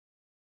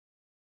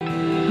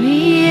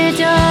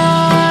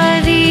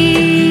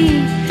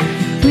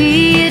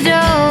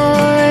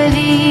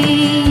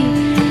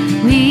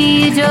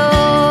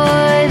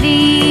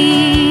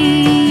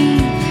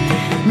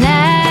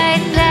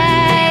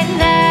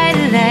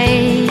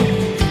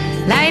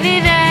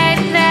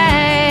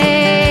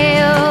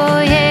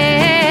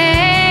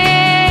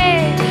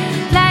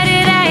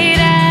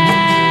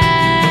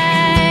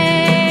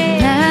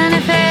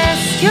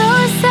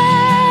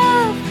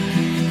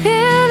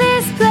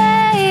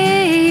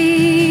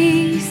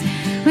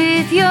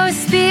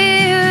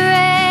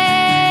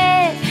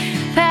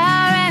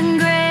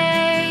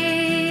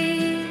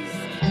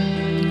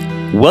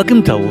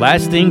Welcome to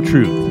Lasting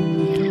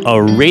Truth,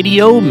 a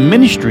radio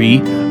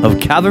ministry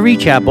of Calvary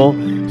Chapel,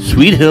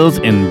 Sweet Hills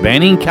in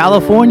Banning,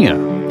 California,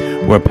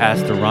 where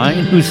Pastor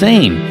Ryan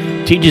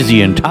Hussein teaches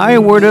the entire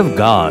Word of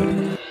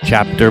God,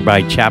 chapter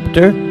by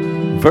chapter,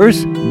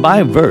 verse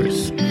by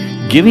verse,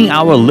 giving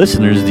our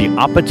listeners the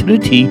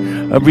opportunity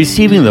of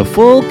receiving the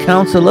full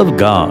counsel of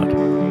God.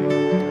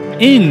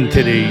 In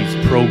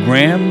today's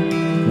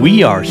program,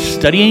 we are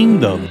studying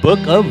the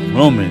book of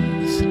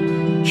Romans,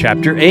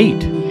 chapter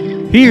 8.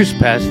 Here's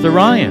Pastor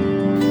Ryan.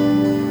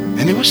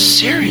 And it was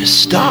serious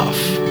stuff.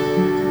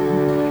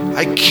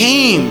 I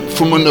came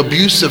from an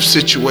abusive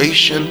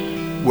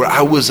situation where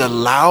I was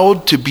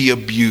allowed to be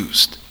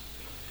abused.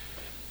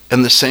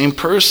 And the same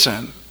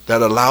person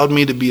that allowed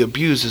me to be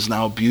abused is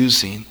now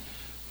abusing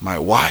my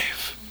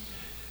wife.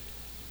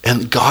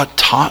 And God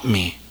taught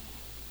me,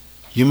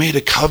 you made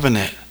a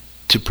covenant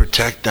to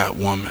protect that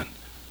woman.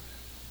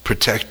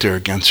 Protect her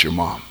against your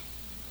mom.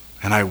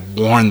 And I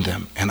warned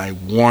them,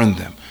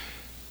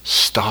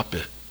 stop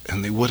it.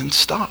 And they wouldn't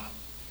stop.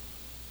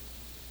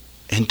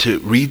 And to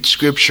read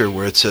scripture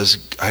where it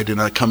says, I did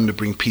not come to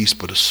bring peace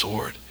but a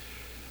sword.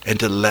 And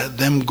to let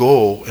them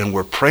go, and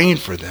we're praying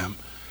for them.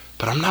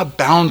 But I'm not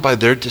bound by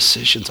their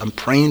decisions. I'm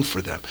praying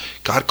for them.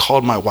 God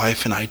called my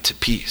wife and I to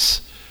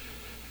peace.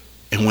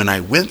 And when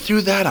I went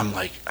through that, I'm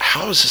like,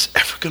 how is this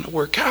ever going to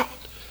work out?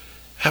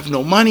 I have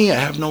no money.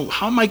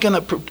 How am I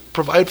going to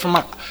provide for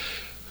my...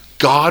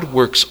 God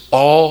works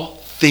all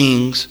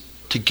things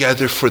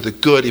together for the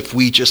good if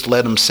we just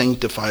let him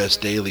sanctify us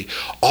daily.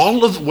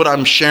 All of what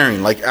I'm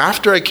sharing, like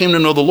after I came to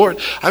know the Lord,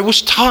 I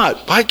was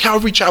taught by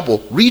Calvary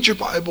Chapel, read your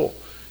Bible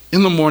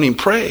in the morning,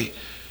 pray,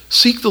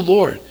 seek the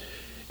Lord.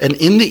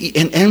 And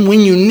and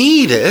when you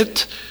need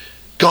it,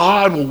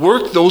 God will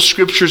work those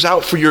scriptures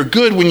out for your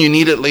good when you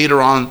need it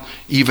later on,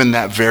 even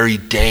that very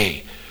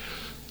day.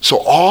 So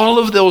all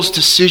of those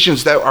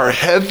decisions that are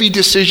heavy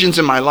decisions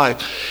in my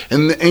life,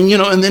 and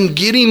then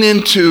getting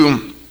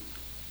into,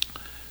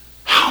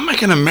 how am I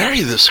going to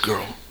marry this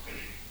girl?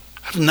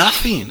 I have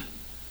nothing.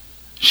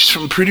 She's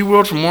from Pretty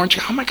World, from Orange.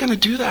 How am I going to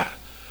do that?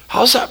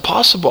 How's that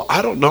possible?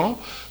 I don't know.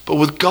 But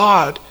with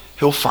God,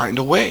 he'll find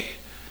a way.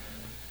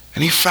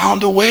 And he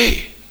found a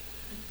way.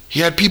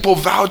 He had people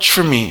vouch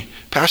for me,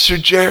 Pastor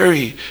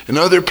Jerry and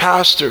other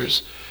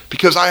pastors,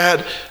 because I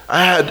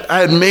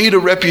had made a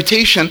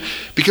reputation,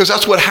 because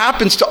that's what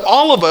happens to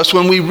all of us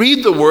when we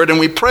read the word and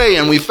we pray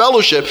and we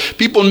fellowship.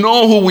 People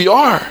know who we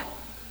are.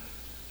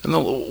 And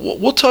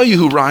we'll tell you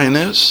who Ryan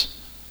is.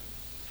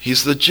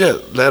 He's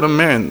legit. Let him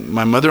marry.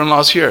 My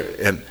mother-in-law's here,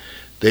 and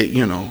they,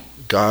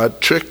 God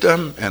tricked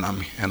them, and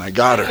I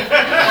got her.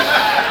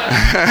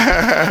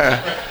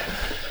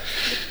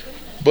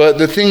 But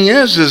the thing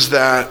is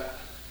that,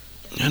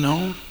 I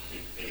know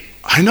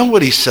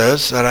what he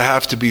says, that I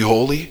have to be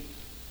holy.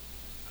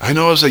 I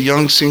know as a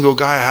young single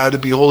guy, I had to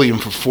be holy,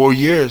 and for 4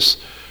 years,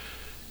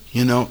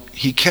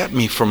 he kept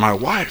me for my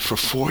wife for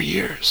 4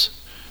 years,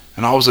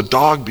 and I was a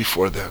dog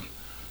before then.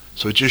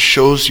 So it just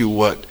shows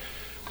you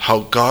how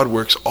God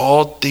works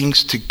all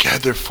things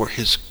together for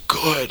his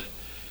good.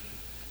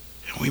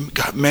 And we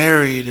got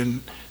married,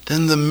 and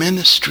then the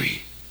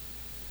ministry.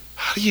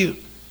 How do you,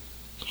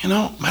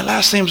 my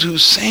last name's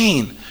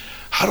Hussein.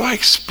 How do I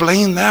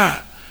explain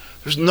that?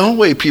 There's no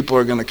way people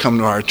are going to come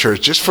to our church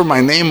just for my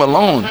name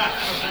alone.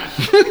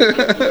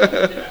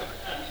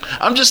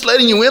 I'm just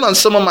letting you in on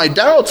some of my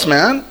doubts,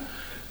 man.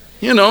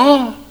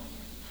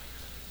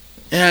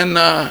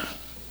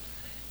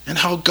 And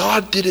how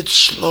God did it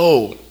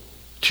slow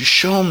to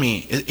show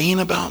me it ain't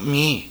about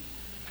me.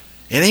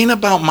 It ain't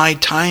about my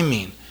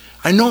timing.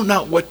 I know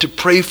not what to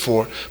pray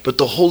for, but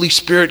the Holy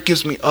Spirit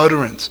gives me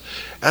utterance.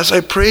 As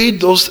I prayed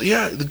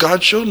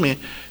God showed me,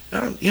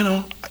 I've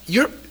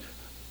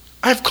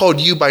called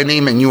you by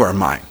name and you are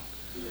mine.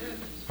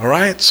 All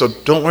right? So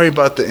don't worry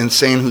about the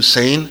insane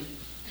Hussein.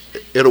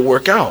 It'll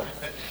work out.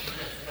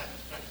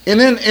 And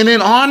then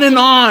on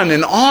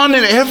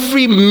and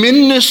every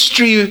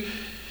ministry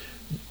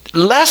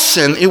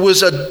lesson, it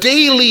was a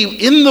daily,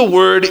 in the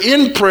word,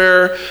 in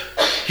prayer,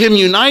 him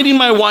uniting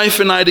my wife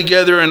and I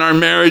together in our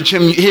marriage,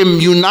 him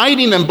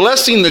uniting and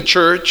blessing the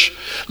church,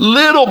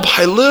 little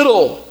by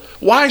little.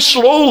 Why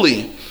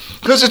slowly?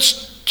 Because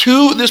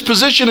this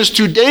position is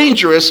too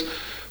dangerous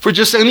for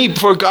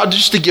God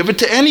just to give it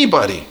to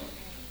anybody.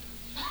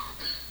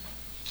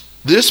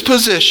 This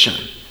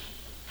position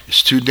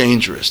is too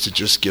dangerous to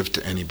just give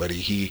to anybody.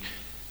 He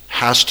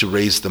has to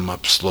raise them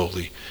up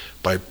slowly,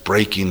 by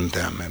breaking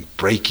them and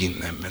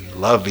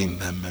loving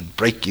them and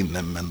breaking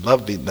them and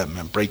loving them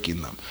and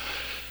breaking them.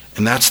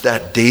 And that's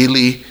that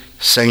daily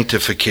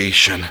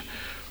sanctification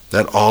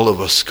that all of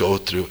us go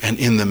through. And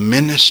in the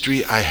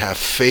ministry I have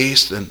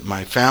faced, and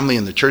my family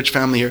and the church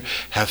family here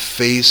have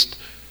faced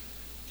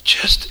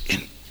just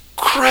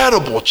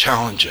incredible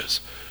challenges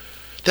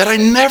that I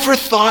never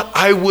thought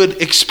I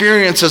would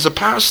experience as a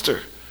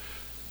pastor.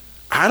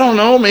 I don't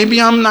know,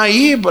 maybe I'm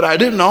naive, but I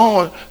didn't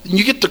know.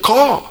 You get the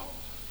call.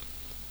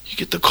 You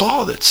get the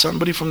call that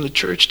somebody from the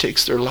church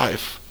takes their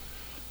life.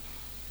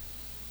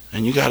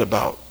 And you got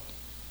about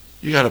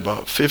You got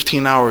about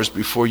 15 hours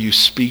before you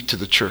speak to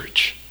the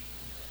church.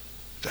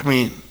 I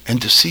mean,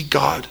 and to see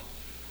God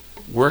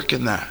work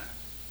in that.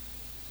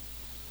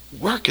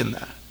 Work in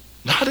that.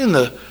 Not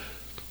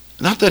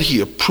that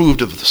he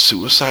approved of the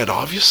suicide,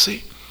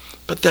 obviously,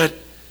 but that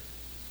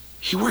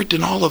he worked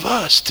in all of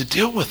us to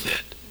deal with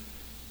it.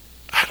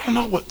 I don't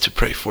know what to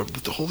pray for,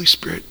 but the Holy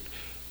Spirit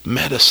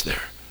met us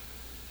there.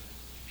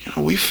 You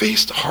know, we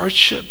faced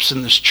hardships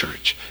in this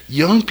church.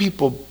 Young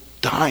people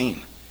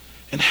dying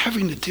and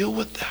having to deal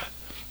with that.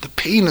 The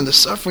pain and the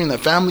suffering that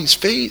families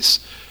face.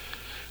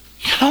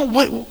 You know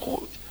what?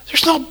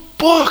 There's no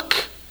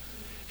book.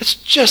 It's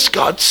just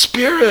God's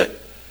Spirit.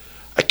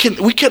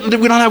 We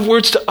don't have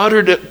words to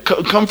utter to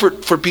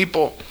comfort for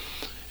people.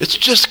 It's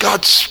just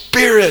God's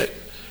Spirit.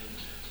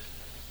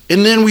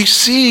 And then we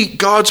see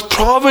God's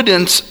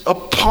providence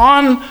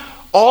upon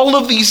all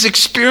of these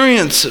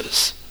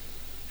experiences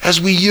as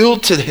we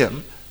yield to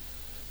him.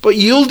 But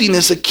yielding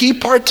is a key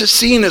part to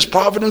seeing his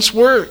providence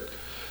work.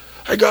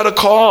 I got a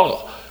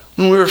call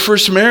when we were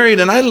first married,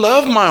 and I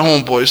love my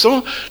homeboys.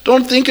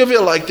 Don't think of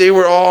it like they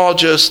were all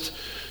just,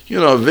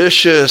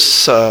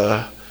 vicious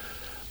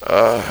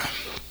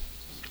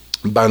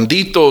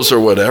banditos or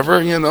whatever,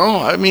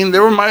 I mean,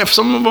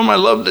 some of them I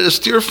loved as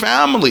dear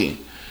family.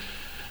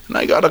 And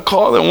I got a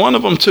call that one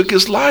of them took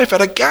his life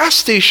at a gas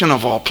station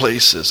of all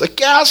places. A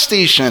gas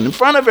station in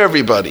front of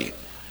everybody.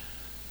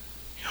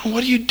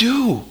 What do you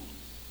do?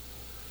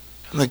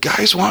 And the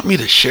guys want me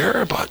to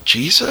share about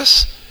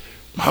Jesus?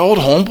 My old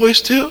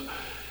homeboys do?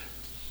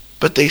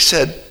 But they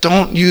said,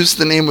 don't use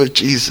the name of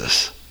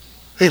Jesus.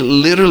 They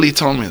literally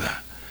told me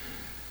that.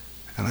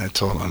 And I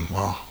told them,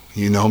 well,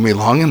 you know me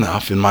long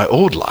enough in my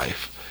old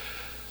life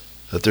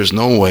that there's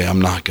no way I'm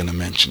not going to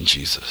mention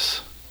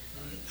Jesus.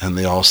 And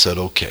they all said,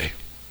 okay.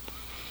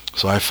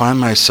 So I find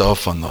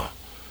myself on the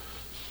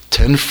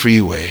 10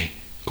 freeway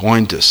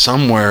going to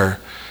somewhere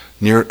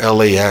near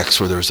LAX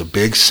where there's a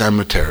big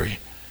cemetery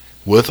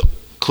with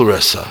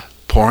Clarissa,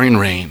 pouring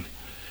rain,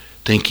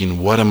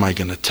 thinking, what am I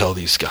going to tell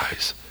these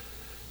guys?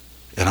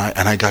 And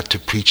I got to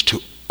preach to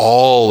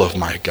all of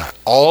my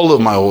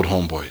old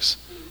homeboys,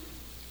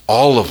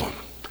 all of them.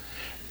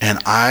 And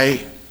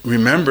I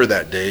remember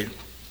that day,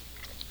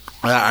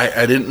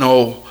 I didn't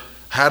know,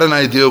 had an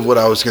idea of what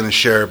I was going to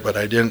share, but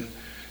I didn't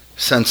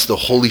sense the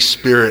Holy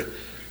Spirit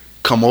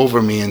come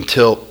over me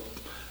until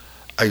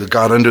I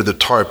got under the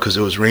tarp because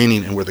it was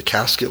raining and where the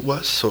casket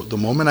was. So the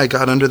moment I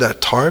got under that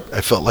tarp,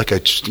 I felt like I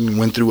just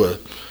went through a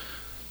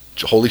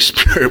Holy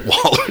Spirit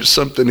wall or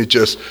something.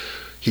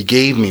 He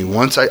gave me.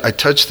 Once I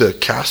touched the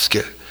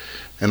casket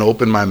and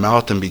opened my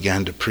mouth and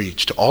began to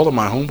preach to all of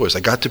my homeboys. I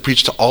got to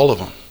preach to all of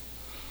them.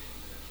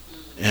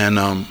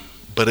 And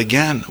but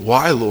again,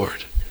 why,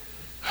 Lord?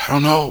 I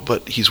don't know,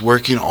 but he's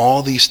working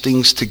all these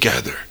things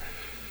together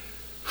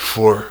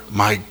for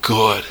my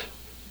good,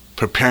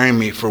 preparing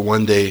me for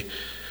one day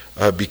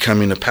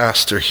becoming a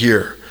pastor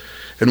here.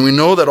 And we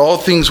know that all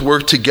things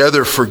work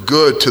together for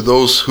good to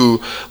those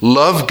who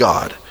love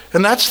God.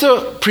 And that's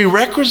the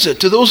prerequisite,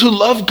 to those who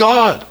love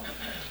God.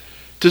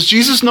 Does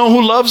Jesus know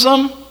who loves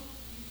them?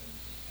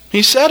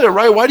 He said it,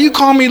 right? Why do you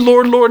call me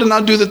Lord, Lord, and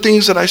not do the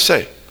things that I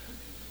say?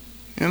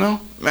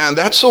 Man,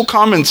 that's so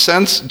common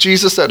sense.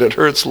 Jesus said it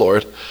hurts,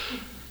 Lord.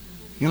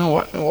 You know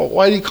what?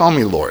 Why do you call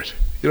me Lord?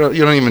 You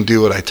don't even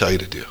do what I tell you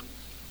to do.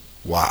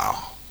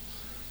 Wow.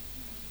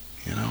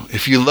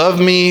 If you love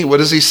me, what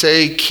does he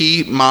say?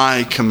 Keep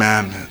my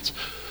commandments.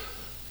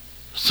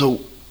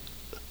 So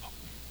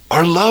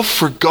our love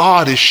for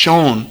God is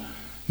shown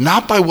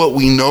not by what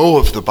we know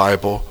of the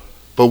Bible,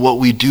 but what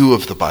we do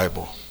of the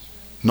Bible.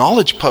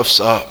 Knowledge puffs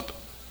up.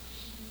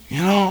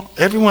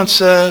 Everyone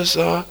says,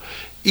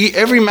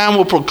 every man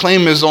will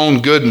proclaim his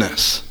own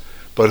goodness,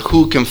 but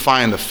who can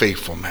find a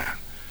faithful man?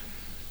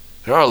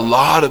 There are a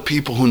lot of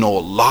people who know a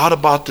lot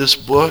about this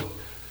book,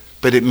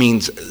 but it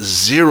means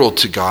zero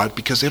to God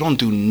because they don't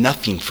do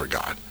nothing for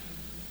God.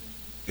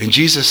 And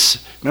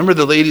Jesus, remember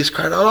the ladies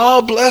cried out,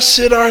 oh,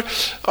 blessed are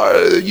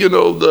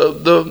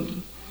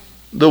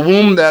the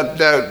womb that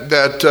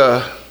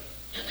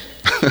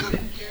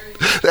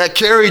that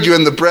carried you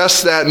and the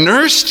breast that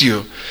nursed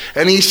you.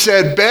 And he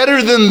said,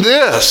 better than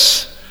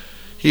this,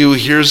 he who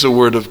hears the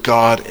word of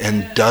God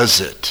and does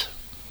it.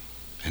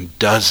 And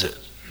does it.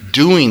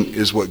 Doing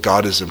is what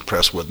God is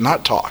impressed with,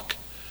 not talk.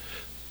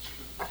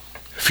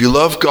 If you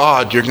love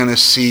God, you're going to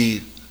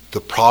see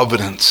the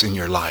providence in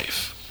your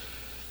life.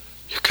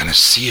 You're going to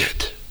see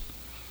it.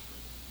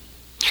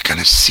 You're going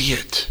to see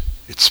it.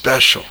 It's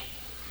special.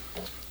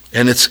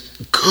 And it's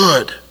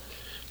good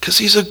because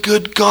he's a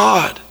good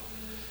God.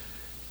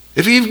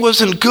 If he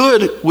wasn't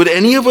good, would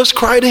any of us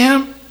cry to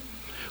him?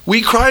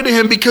 We cry to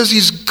him because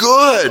he's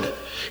good.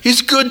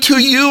 He's good to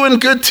you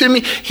and good to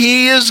me.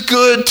 He is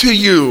good to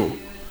you.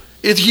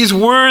 He's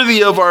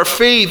worthy of our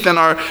faith and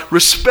our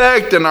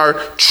respect and our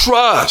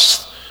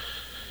trust.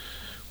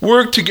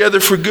 Work together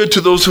for good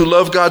to those who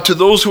love God, to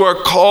those who are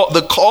called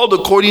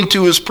according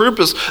to his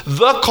purpose.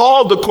 The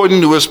called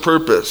according to his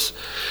purpose.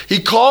 He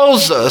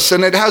calls us,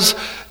 and it has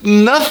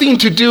nothing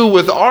to do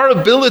with our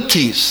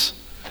abilities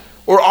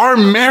or our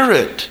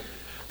merit.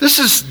 This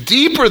is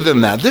deeper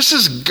than that. This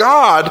is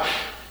God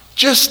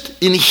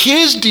just in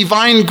his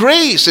divine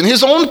grace and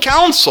his own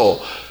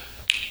counsel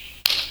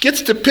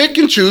gets to pick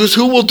and choose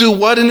who will do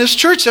what in his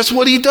church. That's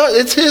what he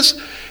does.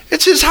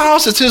 It's his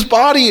house, it's his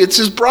body, it's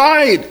his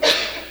bride.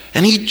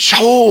 And he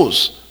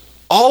chose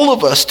all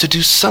of us to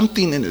do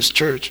something in his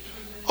church.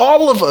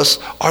 All of us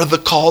are the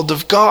called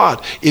of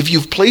God. If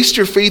you've placed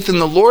your faith in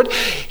the Lord,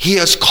 he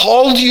has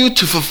called you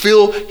to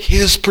fulfill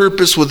his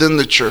purpose within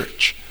the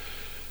church.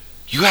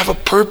 You have a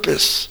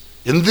purpose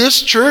in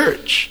this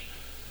church.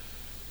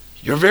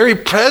 Your very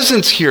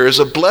presence here is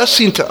a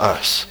blessing to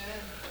us.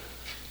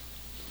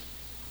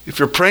 If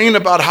you're praying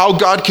about how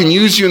God can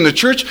use you in the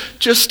church,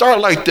 just start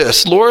like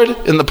this. Lord,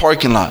 in the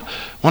parking lot,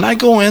 when I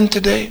go in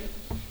today,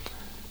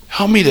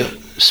 help me to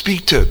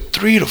speak to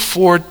 3 to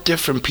 4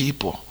 different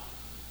people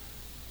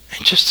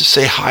and just to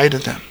say hi to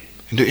them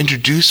and to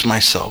introduce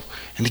myself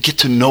and to get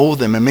to know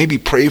them and maybe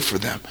pray for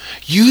them.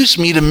 Use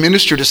me to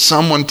minister to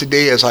someone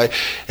today as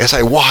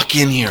I walk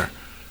in here.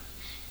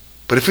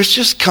 But if it's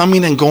just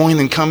coming and going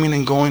and coming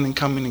and going and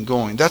coming and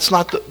going, that's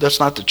not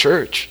the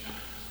church.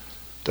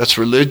 That's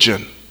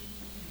religion.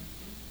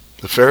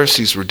 The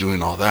Pharisees were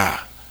doing all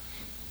that.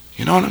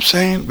 You know what I'm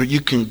saying? But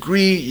you can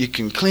greet, you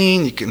can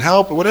clean, you can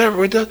help, or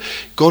whatever it does.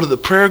 Go to the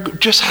prayer group.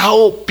 Just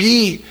help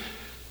be.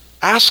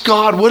 Ask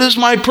God, what is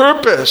my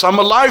purpose? I'm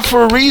alive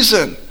for a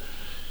reason.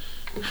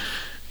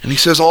 And he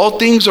says all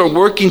things are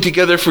working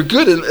together for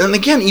good. And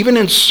again, even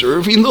in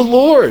serving the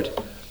Lord,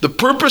 the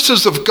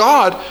purposes of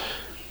God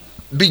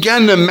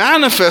began to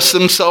manifest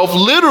themselves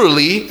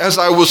literally as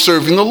I was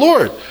serving the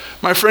Lord.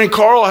 My friend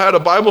Carl had a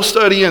Bible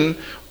study in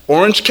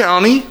Orange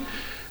County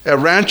at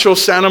Rancho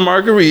Santa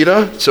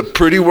Margarita. It's a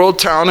pretty world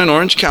town in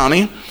Orange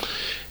County.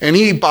 And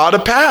he bought a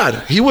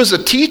pad. He was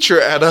a teacher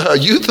at a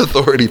youth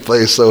authority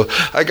place, so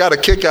I got a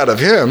kick out of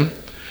him.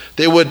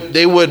 The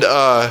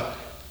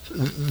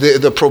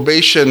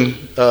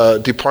probation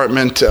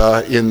department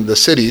in the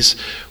cities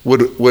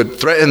would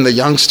threaten the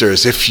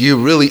youngsters. If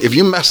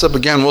you mess up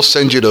again, we'll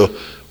send you to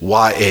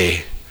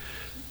YA.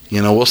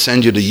 We'll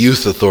send you to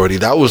youth authority.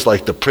 That was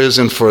like the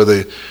prison for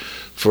the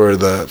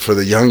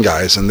young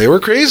guys, and they were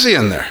crazy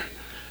in there.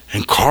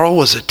 And Carl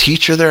was a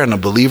teacher there and a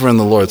believer in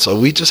the Lord. So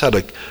we just had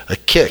a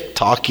kick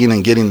talking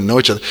and getting to know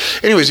each other.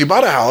 Anyways, he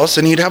bought a house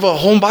and he'd have a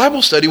home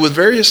Bible study with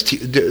various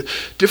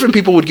different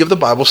people would give the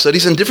Bible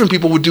studies and different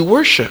people would do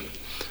worship.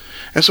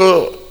 And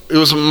so it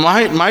was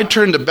my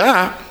turn to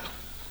bat.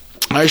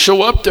 I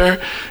show up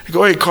there. I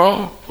go, hey,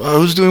 Carl,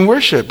 who's doing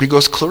worship? He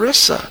goes,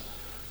 Clarissa.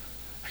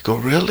 I go,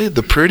 really?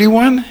 The pretty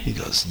one? He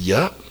goes,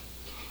 yep.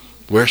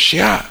 Where's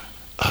she at?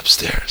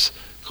 Upstairs.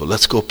 I go,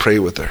 let's go pray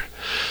with her.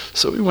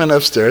 So we went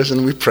upstairs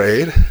and we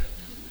prayed,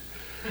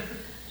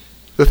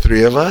 the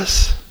 3 of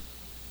us,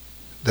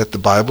 that the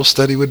Bible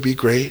study would be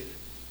great,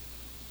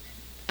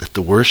 that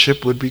the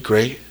worship would be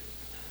great,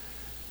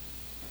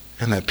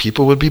 and that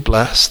people would be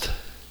blessed.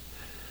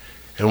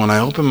 And when I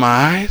opened my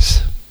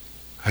eyes,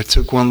 I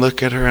took one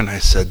look at her and I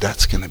said,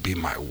 that's going to be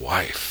my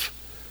wife.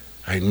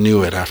 I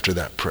knew it after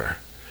that prayer.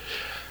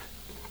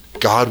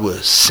 God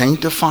was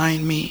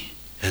sanctifying me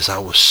as I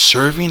was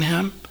serving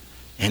him,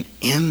 and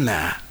in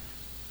that,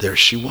 there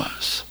she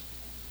was.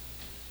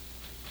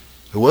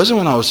 It wasn't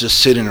when I was just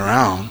sitting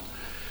around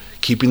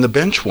keeping the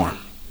bench warm.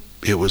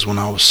 It was when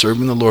I was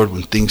serving the Lord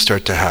when things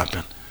start to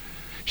happen.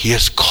 He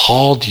has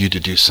called you to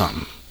do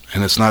something,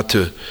 and it's not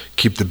to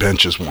keep the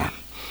benches warm.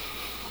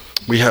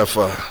 We have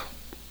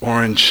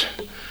orange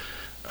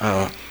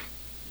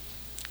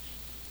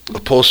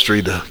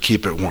upholstery to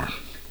keep it warm.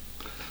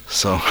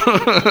 So,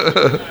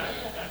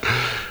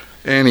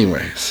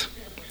 anyways.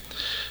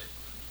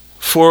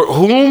 For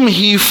whom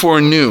he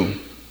foreknew.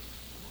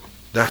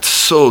 That's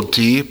so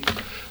deep.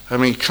 I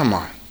mean, come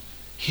on.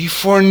 He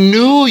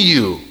foreknew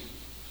you.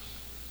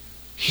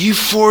 He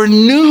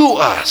foreknew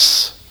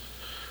us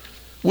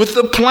with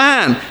the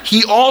plan.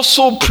 He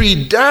also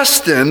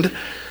predestined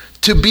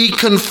to be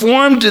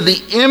conformed to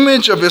the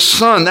image of his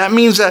Son. That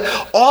means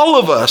that all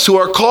of us who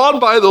are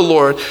called by the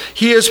Lord,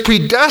 he has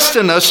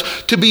predestined us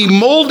to be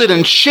molded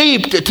and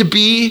shaped to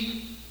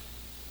be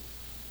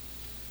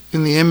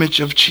in the image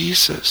of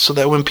Jesus, so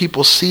that when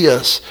people see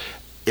us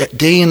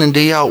day in and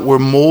day out, we're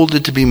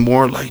molded to be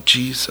more like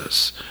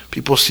Jesus.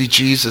 People see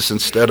Jesus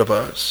instead of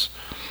us.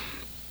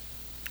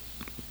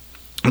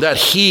 That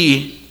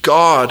he,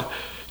 God,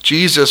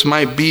 Jesus,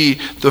 might be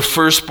the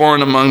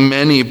firstborn among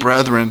many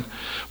brethren.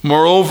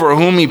 Moreover,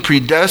 whom he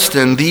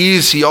predestined,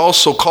 these he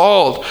also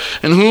called.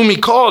 And whom he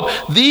called,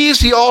 these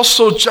he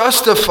also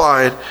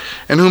justified.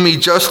 And whom he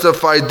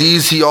justified,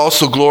 these he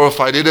also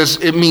glorified.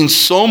 It means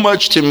so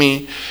much to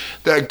me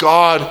that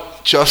God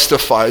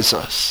justifies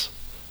us.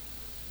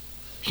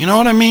 You know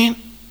what I mean?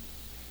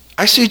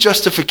 I see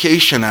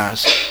justification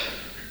as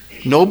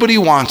nobody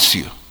wants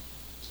you.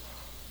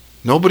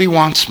 Nobody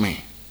wants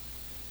me.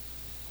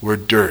 We're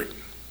dirt.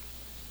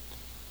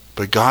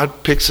 But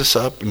God picks us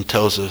up and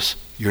tells us,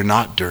 you're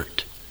not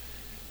dirt.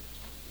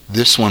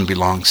 This one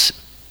belongs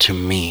to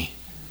me.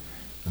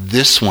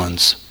 This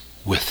one's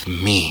with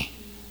me.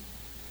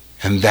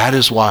 And that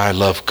is why I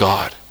love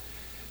God.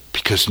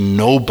 because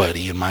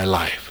nobody in my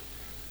life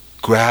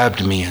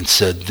grabbed me and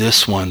said,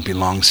 this one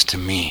belongs to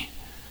me.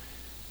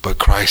 But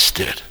Christ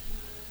did.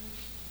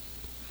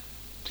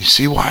 You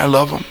see why I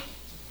love him?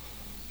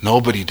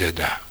 Nobody did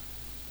that.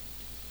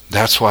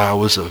 That's why I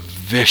was a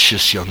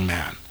vicious young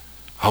man.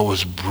 I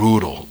was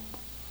brutal.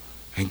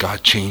 And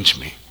God changed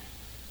me.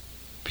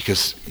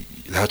 Because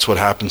that's what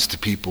happens to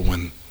people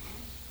when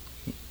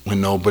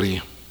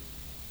nobody,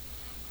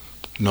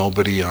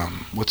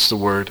 what's the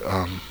word?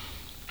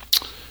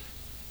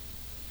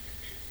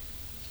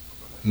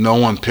 No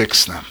one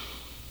picks them.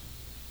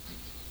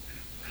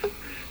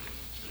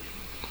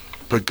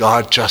 But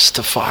God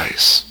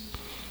justifies.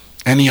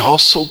 And he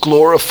also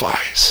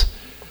glorifies.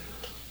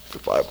 The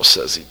Bible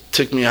says he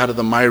took me out of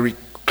the miry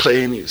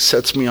clay and he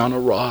sets me on a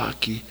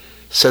rock. He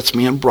sets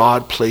me in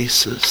broad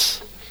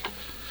places.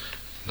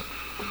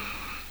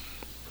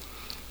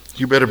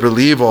 You better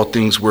believe all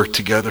things work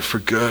together for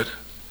good.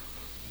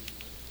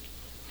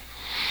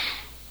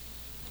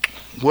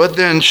 What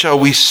then shall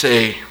we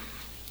say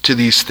to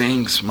these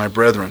things, my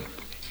brethren?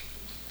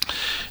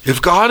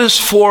 If God is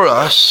for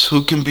us,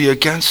 who can be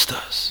against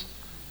us?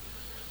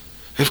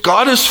 If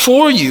God is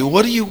for you,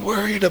 what are you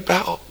worried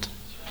about?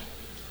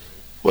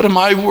 What am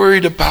I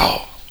worried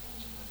about?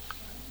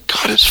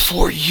 God is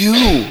for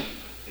you.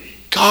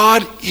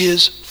 God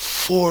is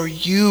for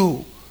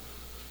you.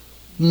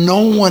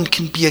 No one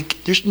can be,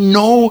 there's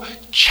no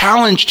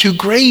challenge too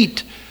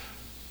great.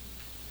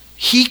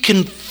 He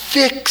can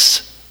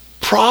fix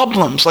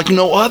problems like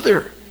no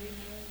other.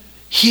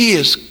 He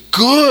is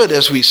good,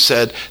 as we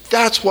said.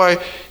 That's why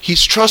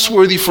he's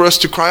trustworthy for us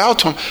to cry out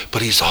to him.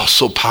 But he's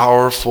also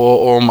powerful.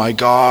 Oh my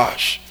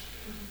gosh.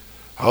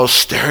 I was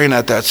staring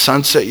at that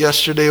sunset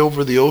yesterday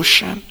over the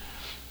ocean.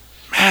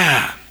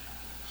 Man.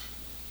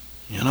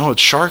 You know,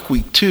 it's Shark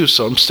Week too,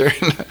 so I'm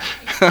staring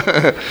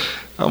at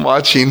I'm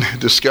watching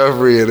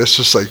Discovery, and it's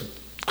just like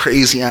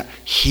crazy.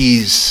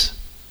 He's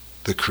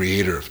the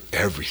creator of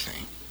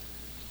everything.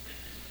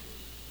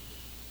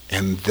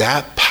 And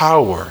that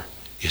power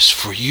is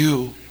for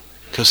you,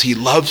 because he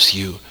loves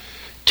you,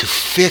 to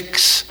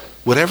fix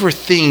whatever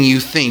thing you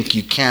think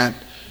you can't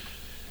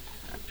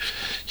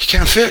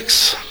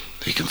fix.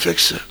 He can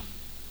fix it.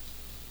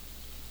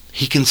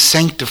 He can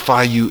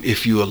sanctify you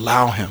if you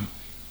allow him.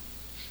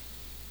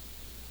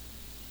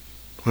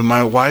 When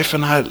my wife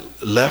and I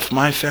left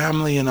my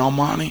family in El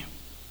Monte,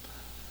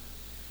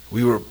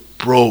 we were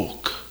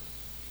broke.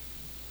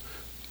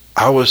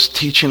 I was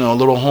teaching a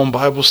little home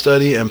Bible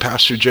study, and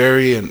Pastor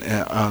Jerry and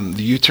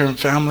the U-Turn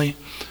family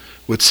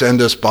would send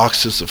us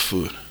boxes of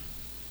food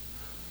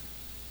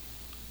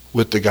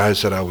with the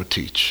guys that I would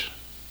teach.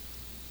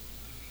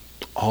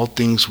 All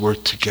things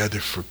work together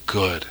for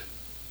good.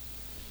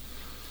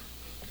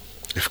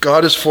 If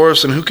God is for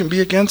us, then who can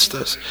be against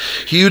us?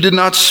 He who did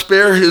not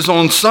spare his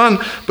own son,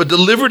 but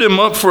delivered him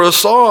up for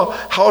us all,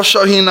 how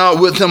shall he not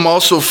with him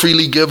also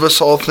freely give us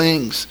all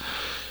things?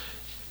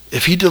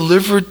 If he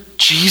delivered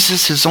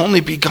Jesus, his only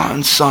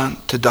begotten son,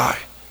 to die,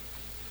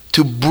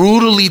 to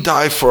brutally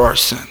die for our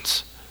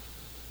sins,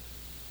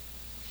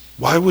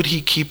 why would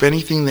he keep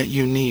anything that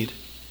you need?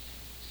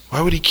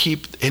 Why would he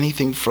keep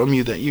anything from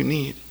you that you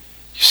need?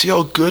 You see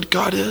how good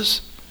God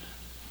is?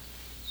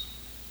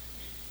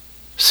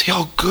 See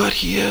how good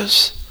he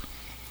is?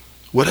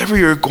 Whatever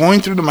you're going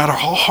through, no matter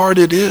how hard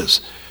it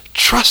is,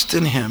 trust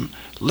in him.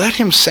 Let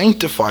him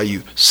sanctify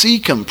you.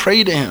 Seek him.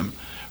 Pray to him.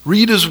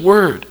 Read his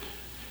word.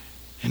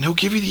 And he'll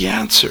give you the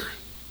answer.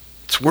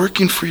 It's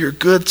working for your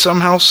good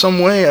somehow, some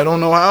way. I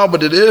don't know how,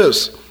 but it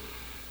is.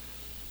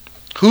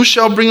 Who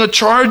shall bring a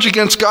charge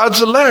against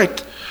God's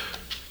elect?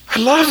 I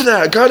love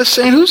that. God is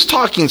saying, who's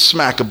talking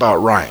smack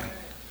about Ryan?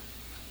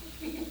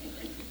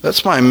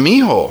 That's my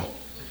mijo.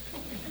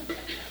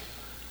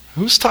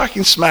 Who's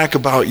talking smack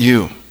about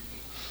you?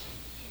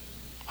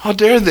 How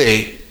dare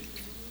they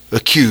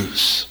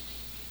accuse?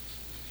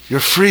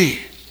 You're free.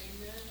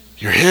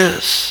 You're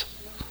his.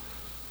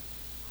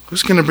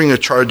 Who's going to bring a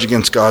charge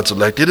against God's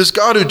elect? It is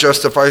God who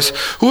justifies.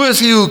 Who is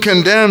he who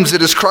condemns?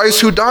 It is Christ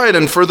who died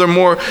and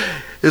furthermore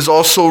is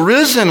also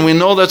risen. We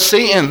know that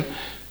Satan,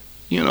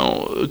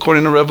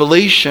 according to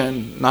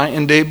Revelation, night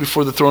and day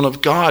before the throne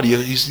of God,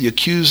 he's the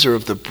accuser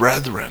of the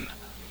brethren.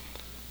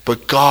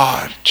 But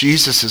God,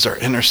 Jesus, is our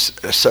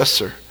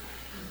intercessor,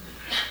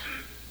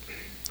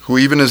 who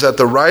even is at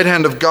the right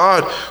hand of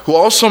God, who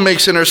also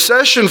makes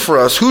intercession for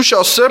us. Who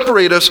shall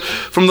separate us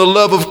from the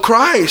love of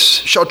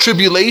Christ? Shall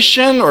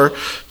tribulation or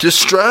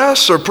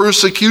distress or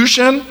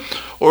persecution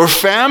or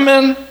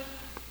famine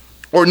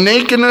or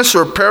nakedness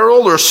or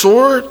peril or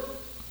sword?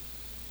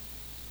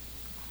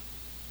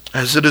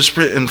 As it is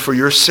written, for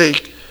your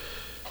sake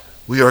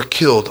we are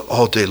killed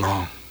all day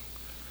long.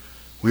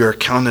 We are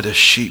counted as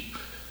sheep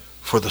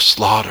for the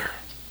slaughter.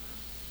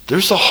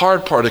 There's the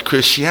hard part of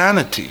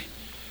Christianity.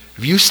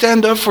 If you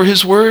stand up for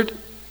his word,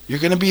 you're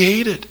going to be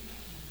hated.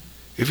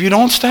 If you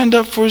don't stand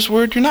up for his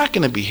word, you're not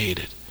going to be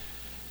hated.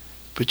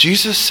 But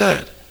Jesus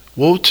said,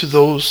 woe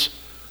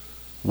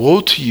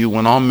to you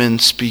when all men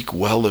speak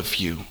well of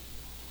you.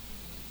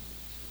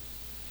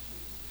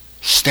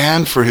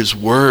 Stand for his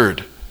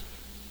word.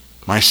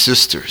 my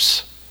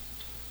sisters.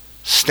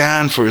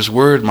 Stand for his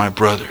word, my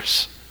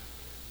brothers.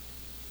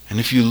 And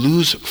if you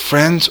lose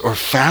friends or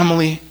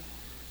family,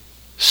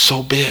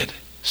 so be it.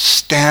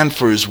 Stand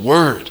for his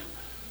word.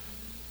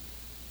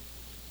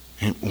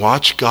 And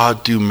watch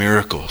God do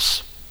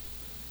miracles.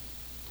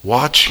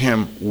 Watch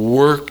him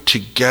work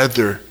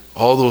together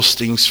all those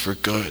things for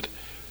good.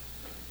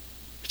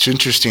 It's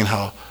interesting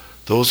how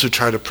those who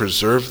try to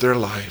preserve their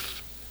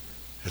life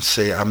and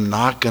say, I'm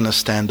not going to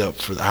stand up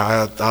for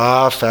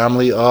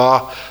family,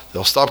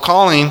 they'll stop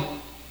calling.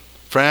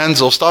 Friends,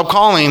 they'll stop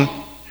calling.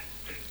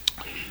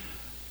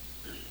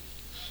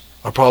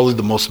 Are probably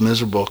the most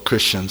miserable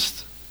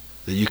Christians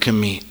that you can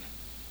meet.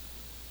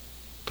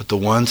 But the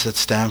ones that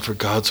stand for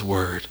God's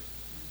word,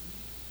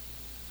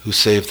 who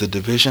say if the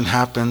division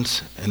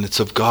happens and it's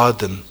of God,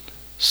 then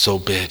so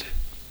be it.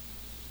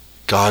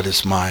 God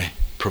is my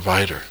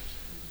provider.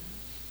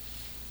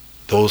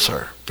 Those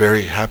are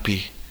very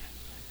happy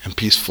and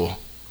peaceful,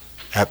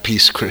 at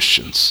peace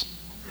Christians.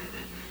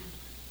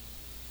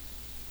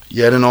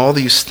 Yet in all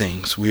these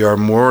things we are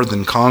more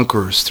than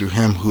conquerors through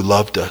him who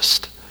loved us.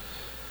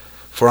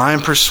 For I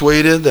am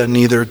persuaded that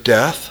neither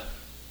death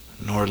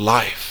nor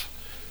life.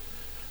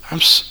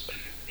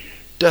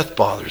 Death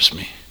bothers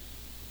me,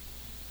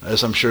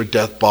 as I'm sure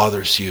death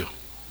bothers you.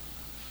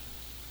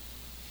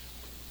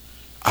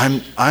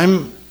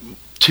 I'm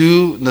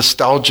too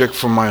nostalgic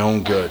for my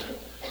own good.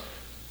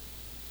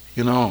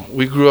 You know,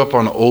 we grew up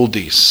on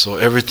oldies, so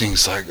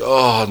everything's like,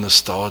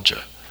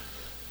 nostalgia.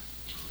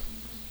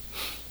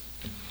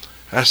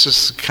 That's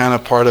just kind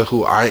of part of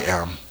who I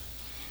am.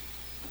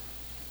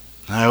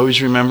 And I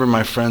always remember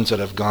my friends that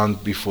have gone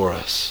before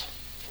us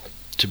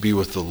to be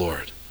with the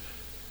Lord.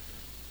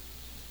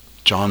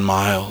 John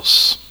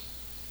Miles,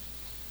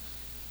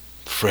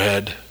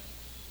 Fred,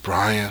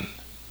 Brian,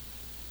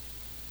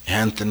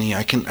 Anthony.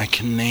 I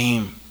can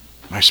name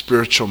my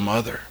spiritual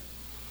mother.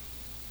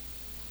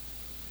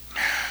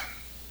 Man,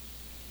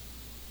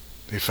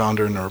 they found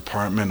her in her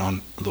apartment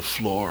on the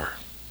floor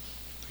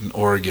in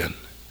Oregon.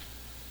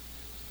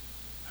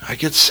 I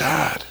get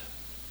sad.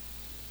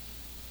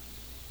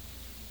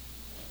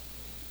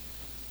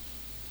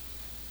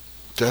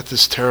 Death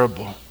is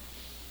terrible.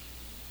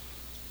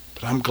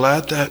 But I'm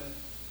glad that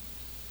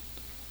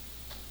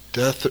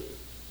death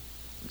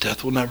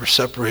will never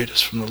separate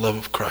us from the love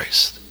of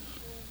Christ.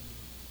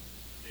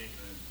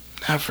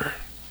 Never.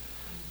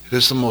 It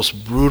is the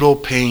most brutal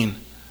pain.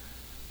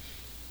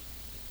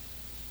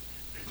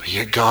 But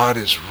yet God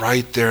is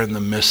right there in the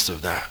midst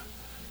of that.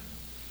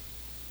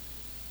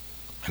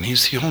 And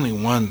he's the only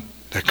one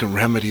that can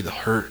remedy the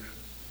hurt.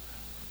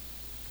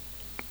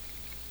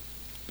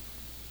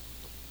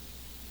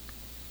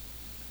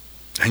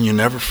 And you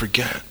never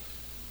forget.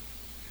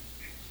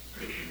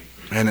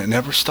 And it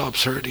never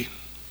stops hurting.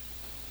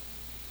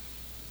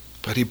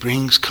 But he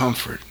brings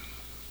comfort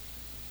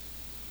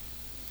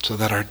so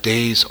that our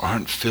days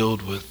aren't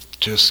filled with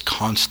just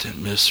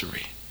constant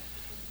misery.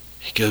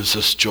 He gives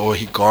us joy.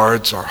 He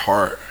guards our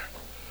heart.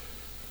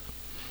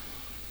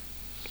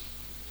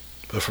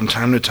 But from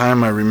time to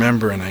time I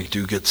remember and I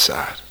do get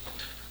sad.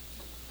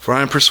 For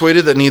I am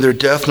persuaded that neither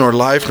death nor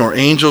life, nor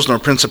angels, nor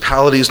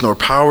principalities, nor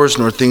powers,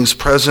 nor things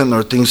present,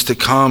 nor things to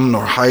come,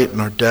 nor height,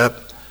 nor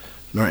depth,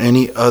 nor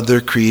any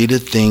other created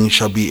thing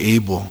shall be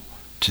able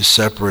to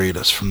separate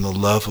us from the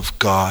love of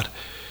God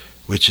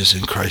which is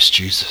in Christ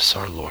Jesus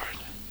our Lord.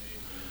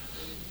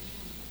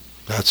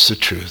 That's the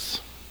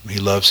truth. He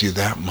loves you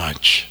that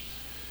much.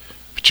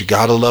 But you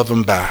got to love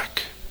him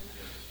back.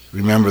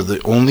 Remember, the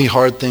only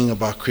hard thing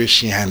about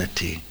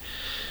Christianity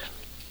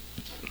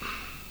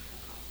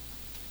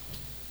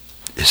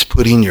is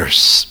putting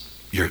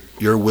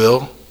your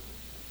will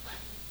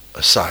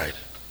aside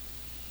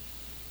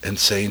and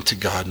saying to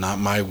God, not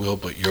my will,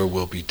 but your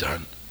will be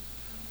done.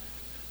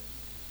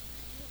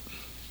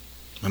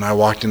 When I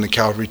walked into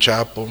Calvary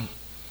Chapel,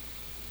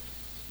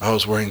 I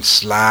was wearing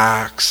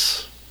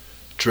slacks,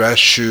 dress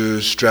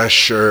shoes, dress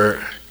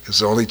shirt, because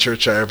the only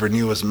church I ever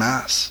knew was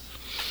Mass.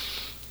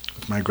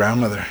 With my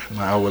grandmother,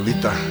 my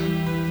abuelita.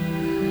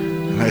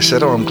 And I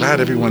said, I'm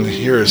glad everyone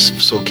here is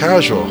so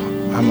casual.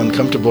 I'm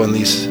uncomfortable in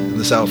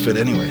this outfit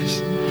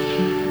anyways.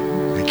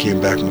 I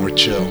came back more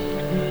chill.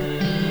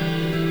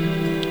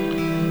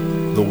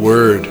 The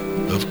Word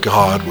of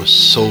God was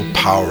so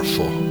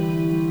powerful.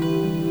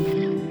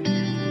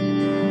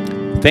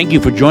 Thank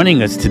you for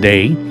joining us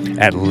today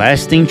at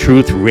Lasting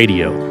Truth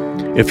Radio.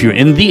 If you're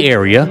in the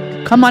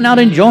area, come on out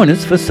and join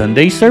us for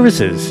Sunday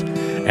services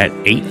at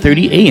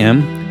 8:30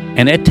 a.m.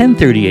 and at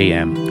 10:30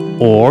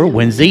 a.m. or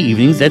Wednesday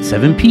evenings at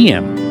 7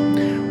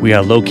 p.m. We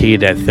are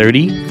located at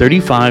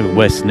 3035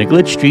 West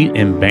Nicollet Street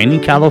in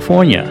Banning,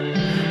 California.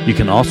 You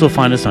can also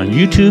find us on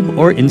YouTube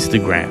or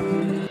Instagram.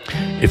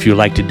 If you'd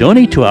like to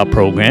donate to our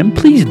program,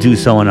 please do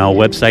so on our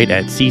website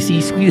at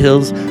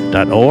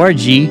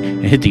ccsweethills.org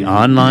and hit the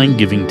online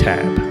giving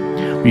tab.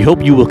 We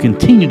hope you will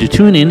continue to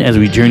tune in as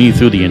we journey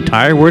through the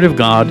entire Word of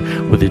God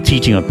with the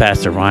teaching of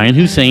Pastor Ryan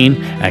Hussein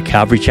at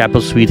Calvary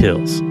Chapel, Sweet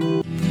Hills.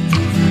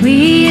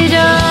 We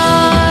adore